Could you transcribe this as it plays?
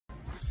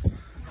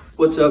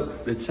What's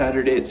up? It's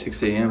Saturday at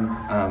 6 a.m.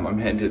 I'm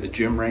heading to the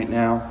gym right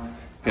now.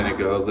 Gonna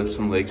go lift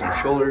some legs and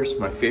shoulders,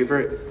 my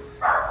favorite.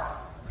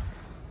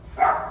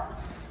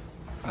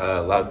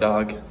 Loud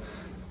dog.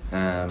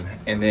 And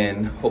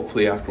then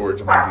hopefully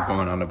afterwards I'm gonna be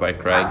going on a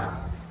bike ride.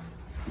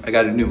 I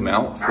got a new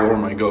mount for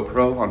my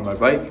GoPro on my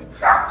bike,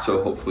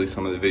 so hopefully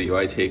some of the video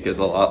I take is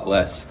a lot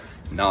less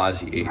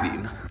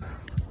nauseating.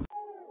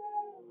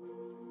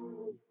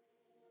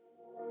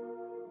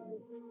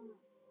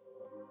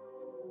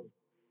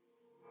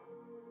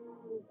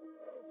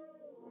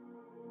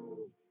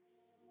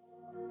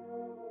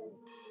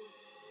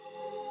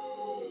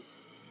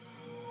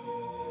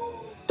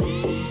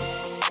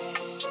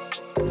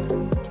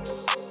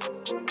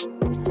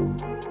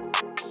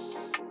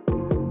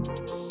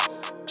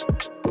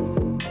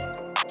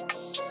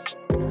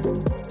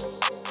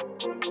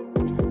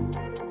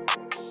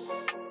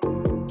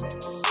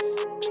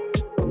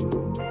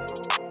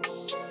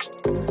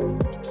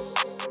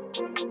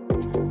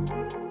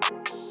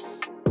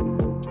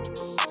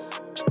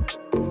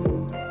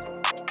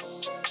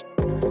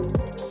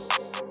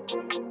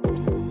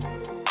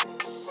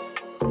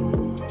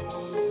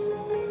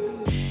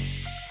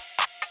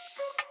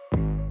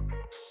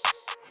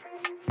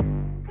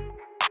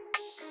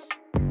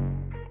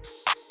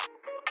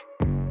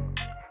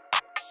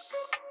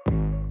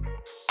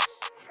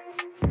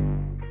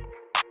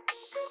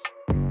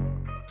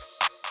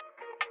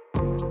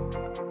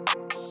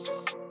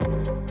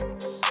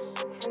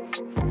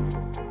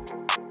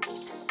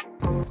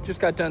 Just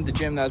got done at the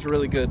gym. That was a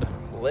really good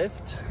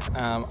lift.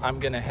 I'm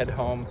gonna head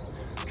home,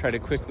 try to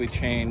quickly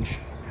change,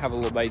 have a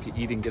little bite to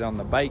eat and get on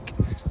the bike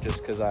just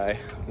because I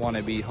want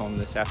to be home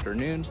this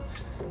afternoon.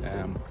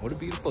 What a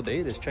beautiful day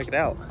it is. Check it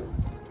out.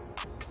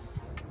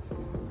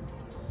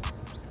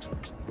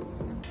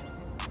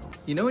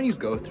 You know when you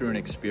go through an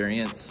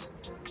experience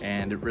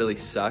and it really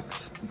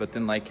sucks, but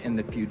then like in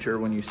the future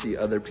when you see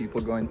other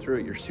people going through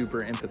it, you're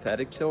super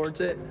empathetic towards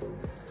it?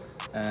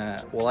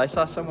 Well, I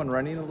saw someone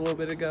running a little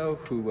bit ago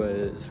who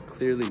was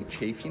clearly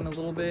chafing a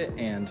little bit,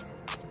 and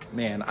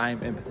man,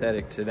 I'm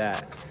empathetic to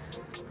that.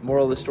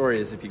 Moral of the story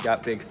is if you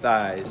got big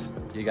thighs,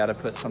 you got to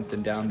put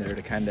something down there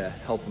to kind of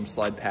help them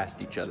slide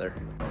past each other.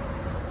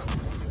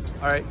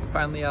 All right,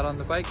 finally out on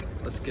the bike.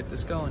 Let's get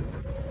this going.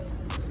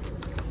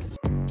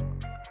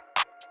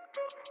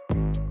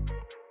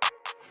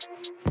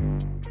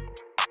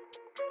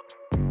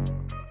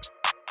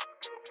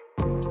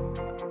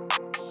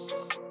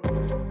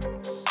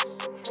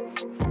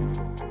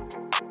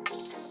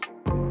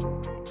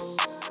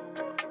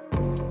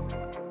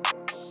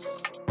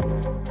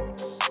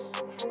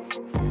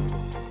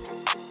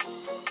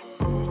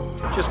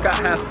 Just got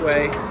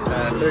halfway,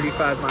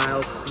 35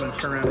 miles. I'm gonna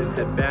turn around and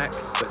head back,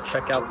 but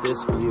check out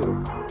this view.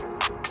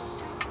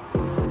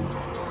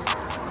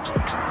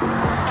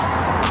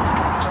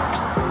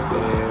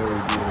 Very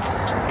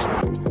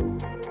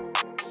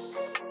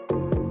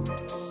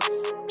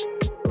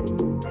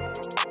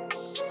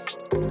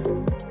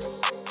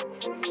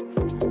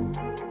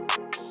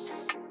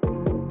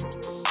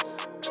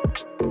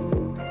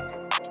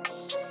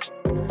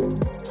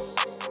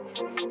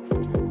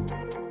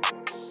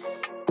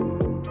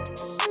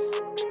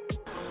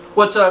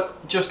What's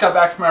up? Just got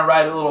back from my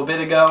ride a little bit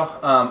ago.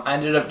 I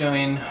ended up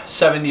doing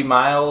 70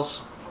 miles.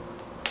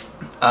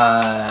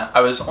 I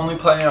was only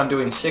planning on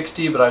doing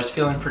 60, but I was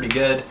feeling pretty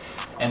good,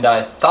 and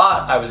I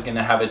thought I was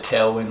gonna have a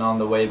tailwind on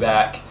the way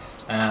back.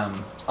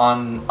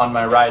 On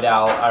my ride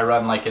out, I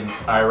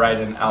ride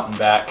an out and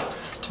back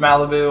to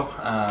Malibu.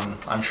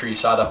 I'm sure you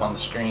saw it up on the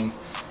screen.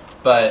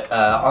 But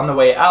on the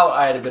way out,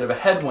 I had a bit of a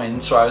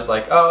headwind, so I was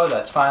like, oh,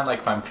 that's fine. Like,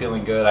 if I'm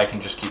feeling good, I can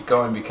just keep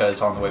going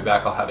because on the way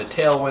back, I'll have a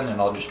tailwind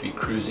and I'll just be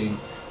cruising,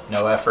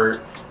 no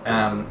effort.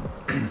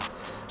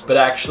 But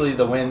actually,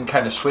 the wind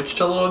kind of switched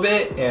a little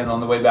bit, and on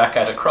the way back,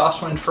 I had a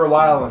crosswind for a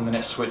while, and then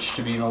it switched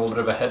to being a little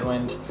bit of a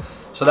headwind.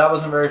 So that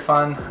wasn't very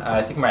fun.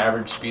 I think my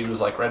average speed was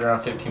like right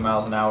around 15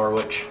 miles an hour,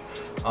 which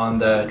on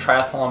the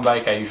triathlon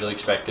bike, I usually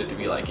expect it to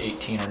be like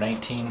 18 or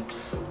 19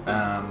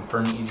 for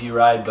an easy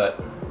ride,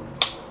 but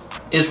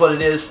is what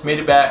it is. Made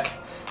it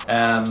back.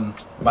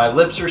 My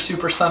lips are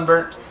super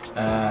sunburnt.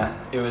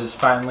 It was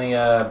finally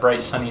a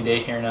bright sunny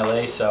day here in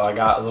LA, so I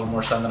got a little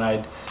more sun than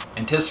I'd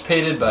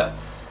anticipated, but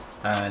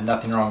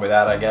nothing wrong with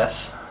that, I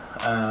guess.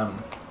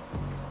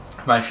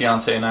 My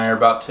fiance and I are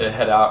about to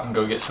head out and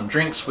go get some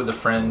drinks with a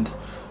friend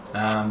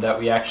that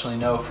we actually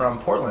know from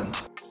Portland.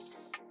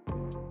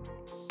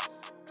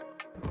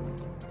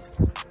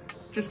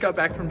 Just got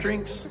back from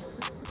drinks.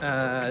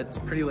 It's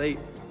pretty late.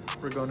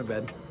 We're going to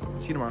bed.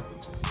 See you tomorrow.